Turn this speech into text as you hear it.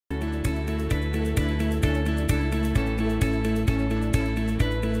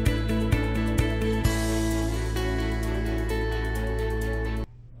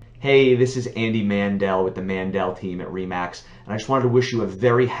Hey, this is Andy Mandel with the Mandel team at RE/MAX, and I just wanted to wish you a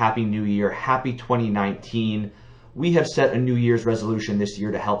very happy new year, happy 2019. We have set a New Year's resolution this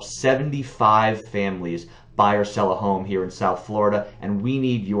year to help 75 families buy or sell a home here in South Florida, and we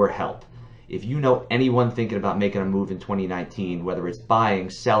need your help. If you know anyone thinking about making a move in 2019, whether it's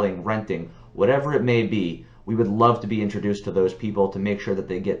buying, selling, renting, whatever it may be, we would love to be introduced to those people to make sure that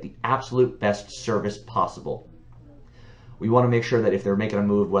they get the absolute best service possible. We want to make sure that if they're making a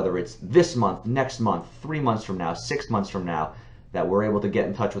move, whether it's this month, next month, 3 months from now, 6 months from now, that we're able to get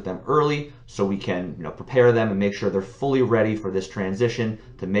in touch with them early so we can prepare them and make sure they're fully ready for this transition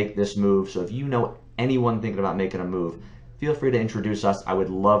to make this move. So if you know anyone thinking about making a move, feel free to introduce us. I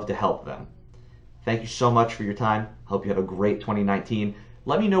would love to help them. Thank you so much for your time. Hope you have a great 2019.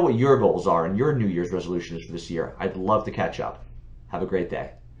 Let me know what your goals are and your New Year's resolutions for this year. I'd love to catch up. Have a great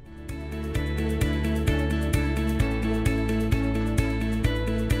day.